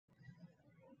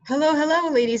Hello, hello,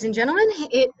 ladies and gentlemen.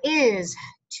 It is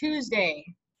Tuesday,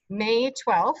 May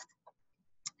 12th,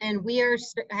 and we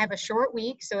have a short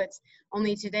week, so it's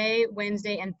only today,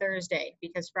 Wednesday, and Thursday,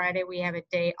 because Friday we have a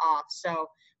day off. So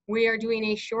we are doing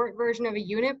a short version of a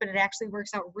unit, but it actually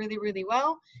works out really, really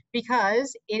well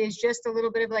because it is just a little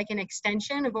bit of like an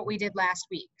extension of what we did last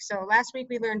week. So last week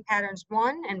we learned patterns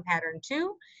 1 and pattern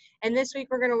 2. And this week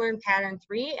we're going to learn pattern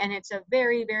 3, and it's a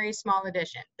very, very small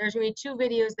addition. There's going to be 2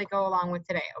 videos that go along with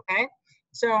today, okay?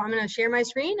 So I'm going to share my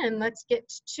screen, and let's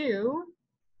get to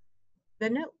the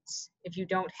notes. If you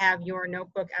don't have your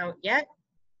notebook out yet,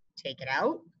 take it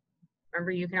out.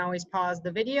 Remember, you can always pause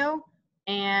the video,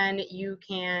 and you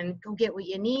can go get what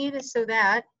you need so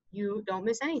that you don't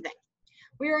miss anything.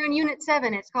 We are on Unit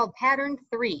 7. It's called Pattern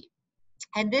 3,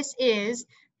 and this is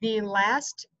the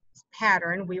last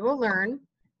pattern we will learn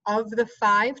of the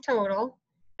 5 total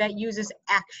that uses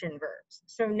action verbs.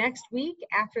 So next week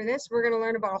after this, we're going to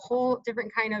learn about a whole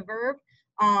different kind of verb,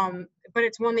 but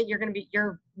it's one that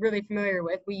you're really familiar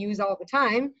with. We use all the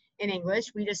time in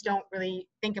English. We just don't really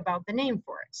think about the name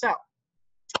for it. So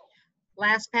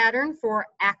last pattern for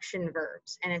action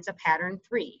verbs, and it's a pattern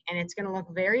 3, and it's going to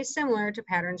look very similar to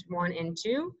patterns 1 and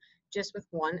 2, just with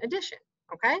one addition.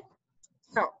 Okay,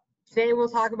 so today we'll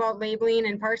talk about labeling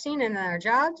and parsing and our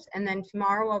jobs, and then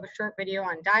tomorrow we'll have a short video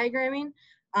on diagramming.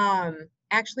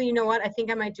 Actually, you know what? I think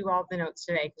I might do all of the notes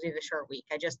today because we have a short week.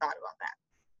 I just thought about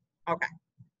that. Okay.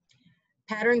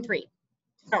 Pattern 3.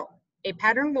 So a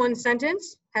pattern 1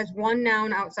 sentence has 1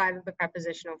 noun outside of the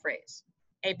prepositional phrase.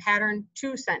 A pattern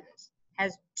 2 sentence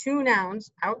has 2 nouns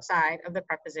outside of the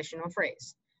prepositional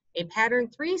phrase. A pattern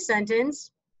 3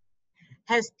 sentence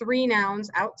has 3 nouns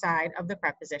outside of the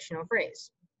prepositional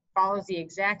phrase. Follows the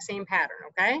exact same pattern,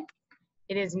 okay?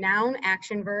 It is noun,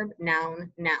 action verb, noun,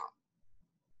 noun.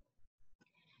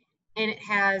 And it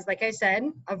has, like I said,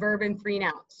 a verb and 3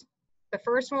 nouns. The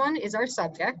first one is our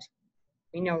subject.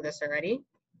 We know this already.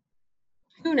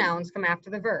 2 nouns come after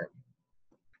the verb.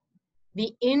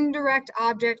 The indirect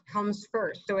object comes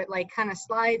first, so it like kind of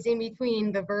slides in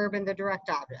between the verb and the direct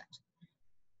object.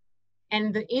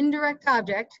 And the indirect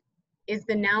object is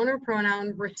the noun or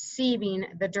pronoun receiving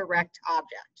the direct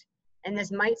object. And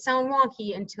this might sound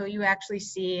wonky until you actually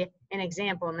see an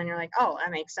example, and then you're like, oh,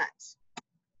 that makes sense.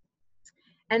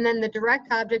 And then the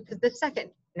direct object is the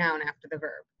second noun after the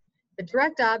verb. The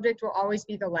direct object will always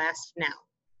be the last noun,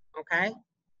 okay?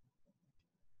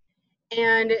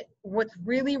 And what's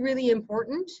really, really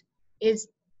important is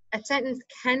a sentence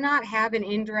cannot have an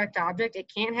indirect object.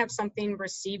 It can't have something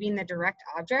receiving the direct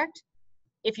object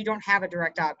if you don't have a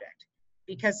direct object,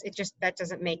 because that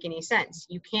doesn't make any sense.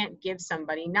 You can't give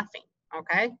somebody nothing,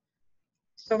 okay?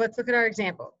 So let's look at our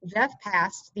example. Jeff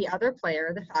passed the other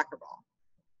player the soccer ball.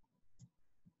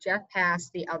 Jeff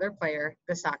passed the other player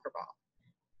the soccer ball.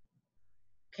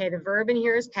 Okay, the verb in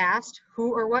here is passed.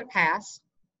 Who or what passed?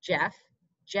 Jeff.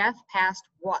 Jeff passed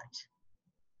what?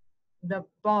 The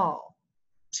ball.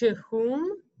 To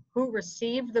whom? Who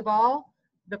received the ball?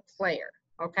 The player.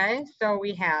 Okay, so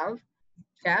we have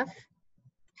Jeff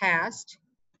passed,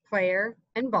 player,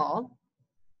 and ball.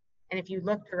 And if you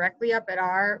look directly up at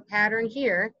our pattern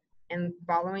here and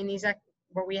following these,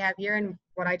 what we have here and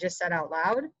what I just said out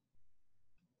loud,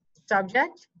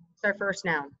 subject is our first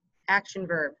noun, action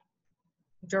verb,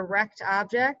 direct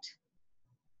object,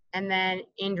 and then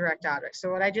indirect object. So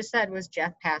what I just said was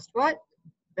Jeff passed what?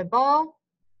 The ball.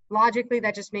 Logically,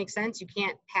 that just makes sense. You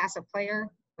can't pass a player,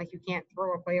 like you can't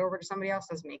throw a play over to somebody else.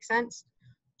 Doesn't make sense.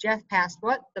 Jeff passed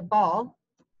what? The ball.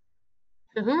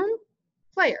 To whom?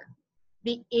 Player.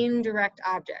 The indirect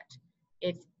object.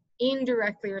 It's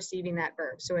indirectly receiving that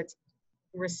verb. So it's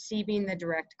receiving the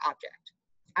direct object.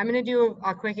 I'm going to do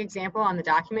a quick example on the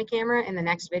document camera in the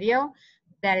next video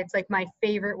that it's like my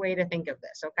favorite way to think of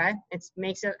this, okay? It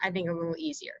makes it, I think, a little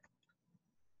easier.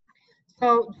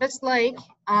 So just like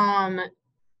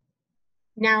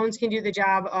nouns can do the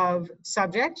job of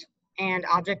subject and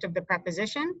object of the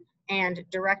preposition and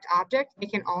direct object, they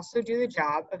can also do the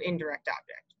job of indirect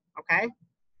object, okay?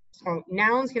 So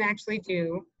nouns can actually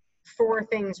do 4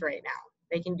 things right now.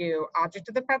 They can do object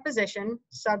of the preposition,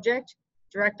 subject,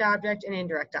 direct object, and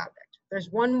indirect object. There's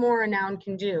one more a noun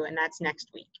can do, and that's next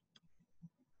week.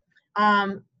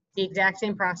 The exact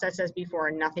same process as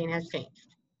before, nothing has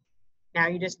changed. Now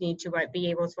you just need to be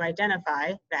able to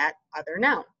identify that other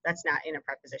noun that's not in a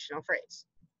prepositional phrase,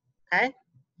 okay?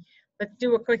 Let's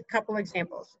do a quick couple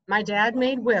examples. My dad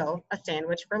made Will a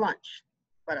sandwich for lunch.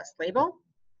 Let us label.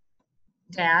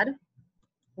 Dad,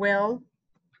 Will,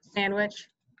 sandwich,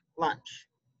 lunch.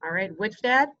 All right, which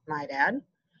dad? My dad.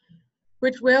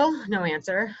 Which Will? No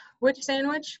answer. Which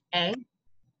sandwich? A.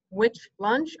 Which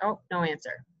lunch? Oh, no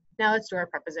answer. Now let's do our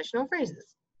prepositional phrases.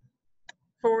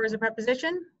 For is a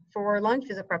preposition. For lunch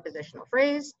is a prepositional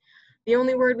phrase. The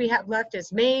only word we have left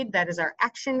is made. That is our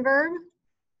action verb.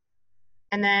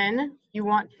 And then you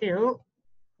want to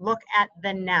look at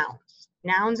the nouns.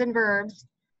 Nouns and verbs.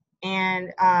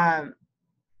 And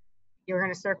you're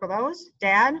going to circle those.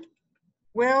 Dad,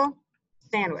 will,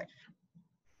 sandwich.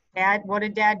 Dad, what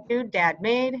did Dad do? Dad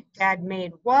made. Dad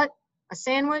made what? A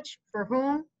sandwich. For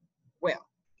whom? Will.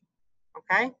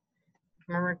 Okay?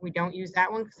 Remember, we don't use that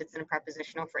one because it's in a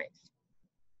prepositional phrase.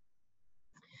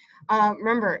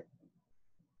 Remember,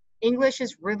 English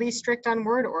is really strict on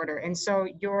word order. And so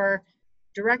your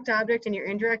direct object and your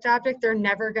indirect object, they're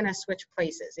never going to switch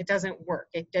places. It doesn't work.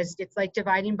 It's like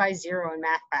dividing by zero in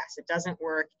math class. It doesn't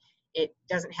work. It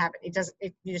doesn't have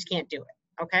it. You just can't do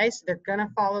it. Okay? So they're going to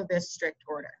follow this strict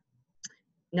order.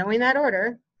 Knowing that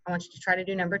order, I want you to try to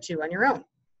do number 2 on your own.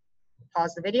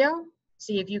 Pause the video,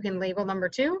 see if you can label number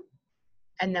 2,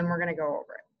 and then we're going to go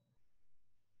over it.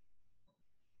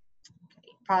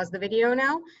 Okay, pause the video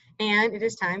now, and it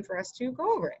is time for us to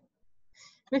go over it.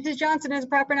 Mrs. Johnson is a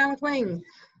proper noun with wings.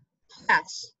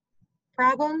 Class.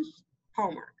 Problems.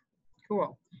 Homework.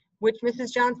 Cool. Which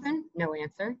Mrs. Johnson? No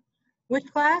answer. Which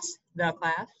class? The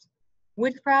class.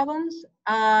 Which problems?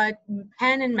 Pen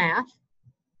and math.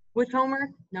 Which homework?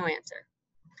 No answer.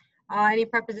 Any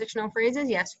prepositional phrases?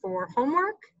 Yes, for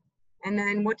homework. And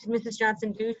then what did Mrs.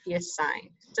 Johnson do? She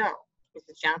assigned. So,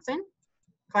 Mrs. Johnson,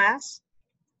 class,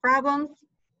 problems,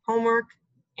 homework,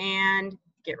 and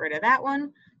get rid of that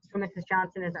one. So Mrs.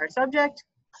 Johnson is our subject,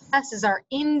 class is our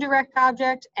indirect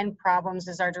object, and problems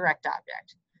is our direct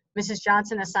object. Mrs.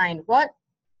 Johnson assigned what?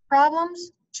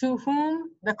 Problems. To whom?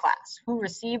 The class. Who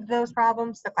received those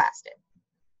problems? The class did.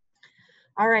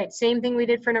 All right, same thing we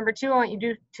did for number 2. I want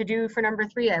you to do for number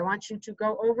 3. I want you to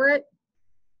go over it,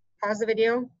 pause the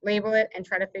video, label it, and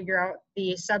try to figure out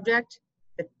the subject,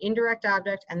 the indirect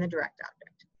object, and the direct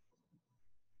object.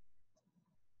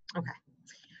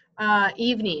 Okay.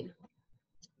 Evening.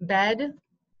 Bed.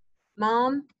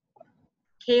 Mom.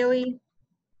 Kaylee.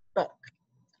 Book.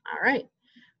 All right.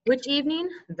 Which evening?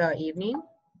 The evening.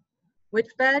 Which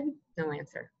bed? No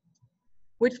answer.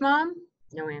 Which mom?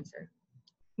 No answer.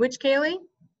 Which Kaylee?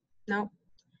 No.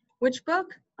 Which book?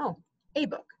 Oh, a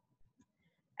book.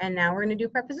 And now we're going to do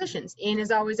prepositions. In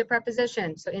is always a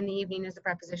preposition, so in the evening is a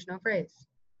prepositional phrase.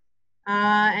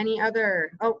 Any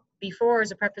other? Oh, before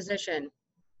is a preposition.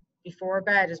 Before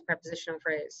bed is a prepositional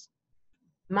phrase.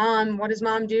 Mom, what does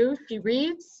mom do? She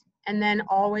reads, and then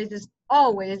always is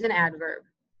always an adverb.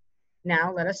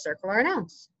 Now let us circle our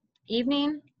nouns.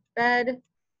 Evening, bed,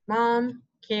 mom,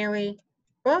 Kaylee,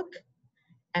 book.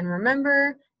 And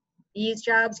remember, these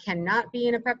jobs cannot be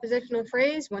in a prepositional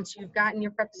phrase. Once you've gotten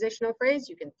your prepositional phrase,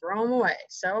 you can throw them away.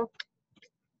 So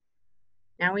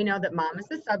now we know that mom is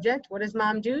the subject. What does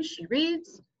mom do? She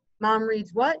reads. Mom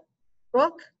reads what?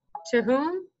 Book. To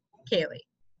whom? Kaylee.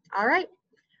 All right.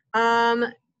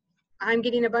 I'm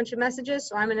getting a bunch of messages,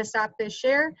 so I'm going to stop this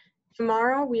share.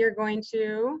 Tomorrow we are going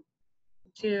to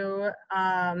do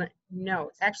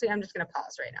notes. Actually, I'm just going to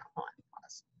pause right now. Hold on.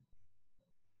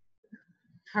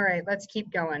 All right, let's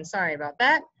keep going. Sorry about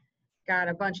that. Got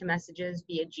a bunch of messages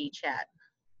via GChat.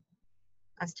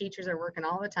 Us teachers are working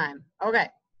all the time. Okay.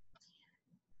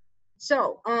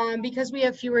 So because we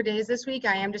have fewer days this week,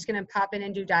 I am just going to pop in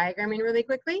and do diagramming really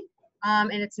quickly.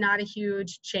 And it's not a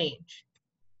huge change.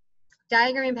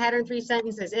 Diagramming pattern 3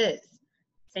 sentences is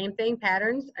same thing,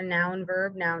 patterns, a noun,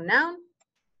 verb, noun, noun.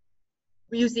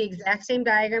 We use the exact same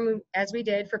diagram as we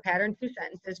did for pattern 2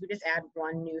 sentences. We just add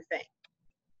one new thing.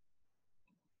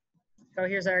 So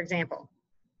here's our example.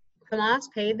 Tomas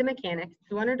paid the mechanic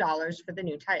 $200 for the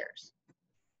new tires.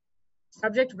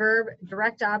 Subject, verb,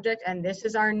 direct object, and this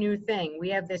is our new thing. We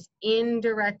have this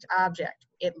indirect object.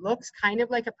 It looks kind of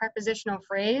like a prepositional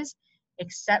phrase,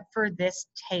 except for this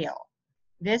tail.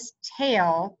 This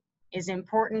tail is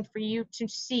important for you to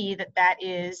see that that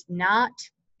is not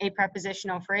a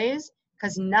prepositional phrase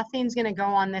because nothing's going to go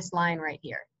on this line right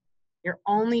here. You're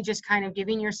only just kind of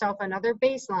giving yourself another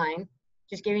baseline,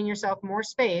 just giving yourself more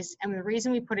space. And the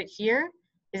reason we put it here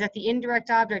is that the indirect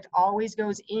object always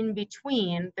goes in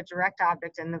between the direct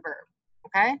object and the verb,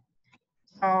 okay?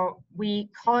 So we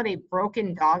call it a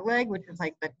broken dog leg, which is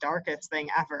like the darkest thing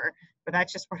ever, but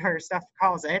that's just what our stuff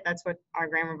calls it. That's what our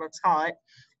grammar books call it.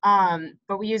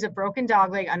 But we use a broken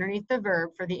dog leg underneath the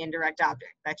verb for the indirect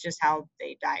object. That's just how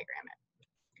they diagram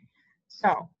it.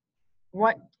 So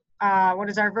what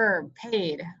is our verb?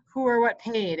 Paid. Who or what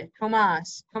paid?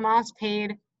 Tomas. Tomas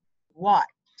paid what?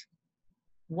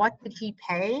 What did he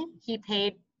pay? He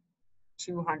paid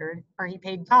 $200, or he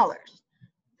paid dollars.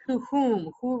 To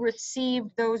whom? Who received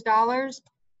those dollars?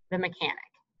 the mechanic,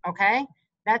 okay?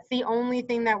 That's the only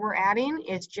thing that we're adding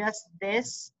is just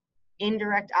this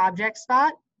indirect object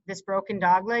spot, this broken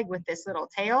dog leg with this little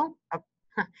tail.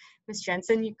 Miss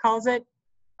Jensen calls it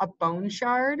a bone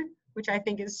shard, which I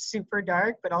think is super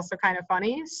dark, but also kind of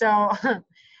funny. So,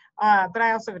 but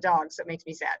I also have a dog, so it makes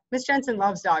me sad. Miss Jensen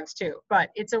loves dogs too, but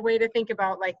it's a way to think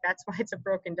about, like, that's why it's a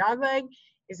broken dog leg,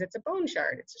 is it's a bone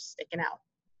shard. It's just sticking out.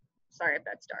 Sorry if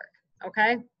that's dark,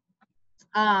 okay?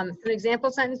 An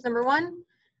example sentence number 1,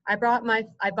 I bought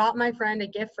my friend a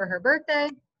gift for her birthday.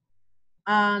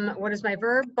 What is my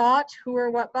verb? Bought. Who or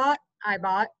what bought? I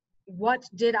bought. What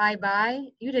did I buy?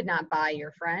 You did not buy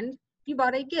your friend. You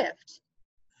bought a gift.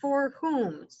 For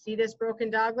whom? See this broken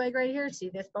dog leg right here? See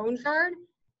this bone shard?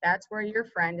 That's where your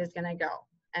friend is going to go.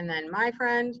 And then my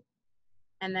friend,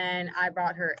 and then I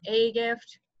bought her a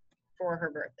gift for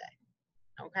her birthday.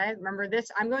 Okay, remember this,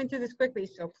 I'm going through this quickly,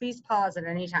 so please pause at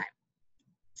any time.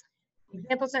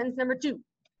 Example sentence number 2.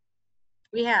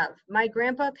 We have, my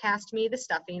grandpa passed me the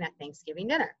stuffing at Thanksgiving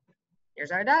dinner.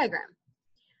 Here's our diagram.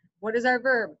 What is our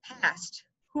verb? Passed.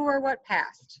 Who or what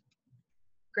passed?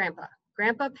 Grandpa.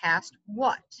 Grandpa passed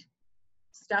what?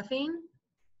 Stuffing.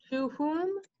 To whom?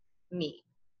 Me.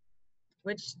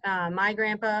 Which, my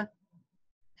grandpa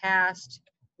passed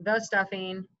the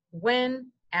stuffing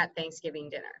when? At Thanksgiving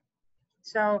dinner.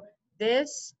 So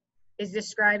this is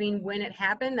describing when it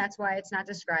happened. That's why it's not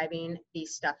describing the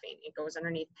stuffing. It goes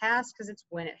underneath past because it's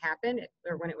when it happened,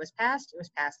 or when it was passed. It was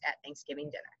passed at Thanksgiving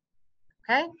dinner.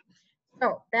 Okay,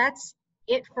 so that's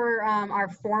it for our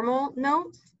formal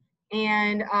notes.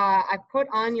 And I put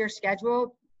on your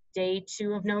schedule, day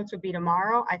 2 of notes would be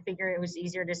tomorrow. I figure it was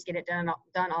easier to just get it done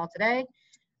all today.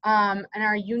 And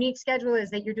our unique schedule is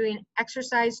that you're doing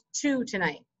exercise 2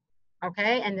 tonight.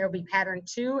 Okay, and there'll be pattern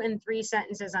 2 and 3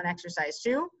 sentences on exercise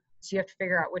 2. So you have to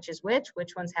figure out which is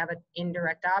which ones have an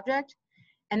indirect object.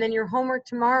 And then your homework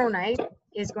tomorrow night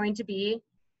is going to be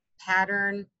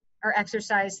pattern or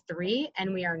exercise 3,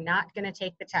 and we are not going to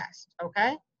take the test.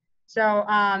 Okay, so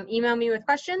email me with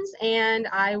questions, and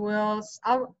I'll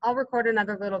record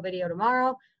another little video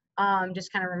tomorrow,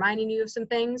 just kind of reminding you of some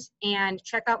things. And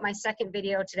check out my second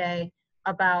video today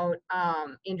about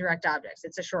indirect objects.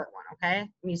 It's a short one, okay?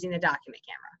 I'm using the document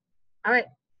camera. All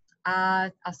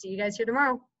right, I'll see you guys here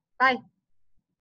tomorrow. Bye.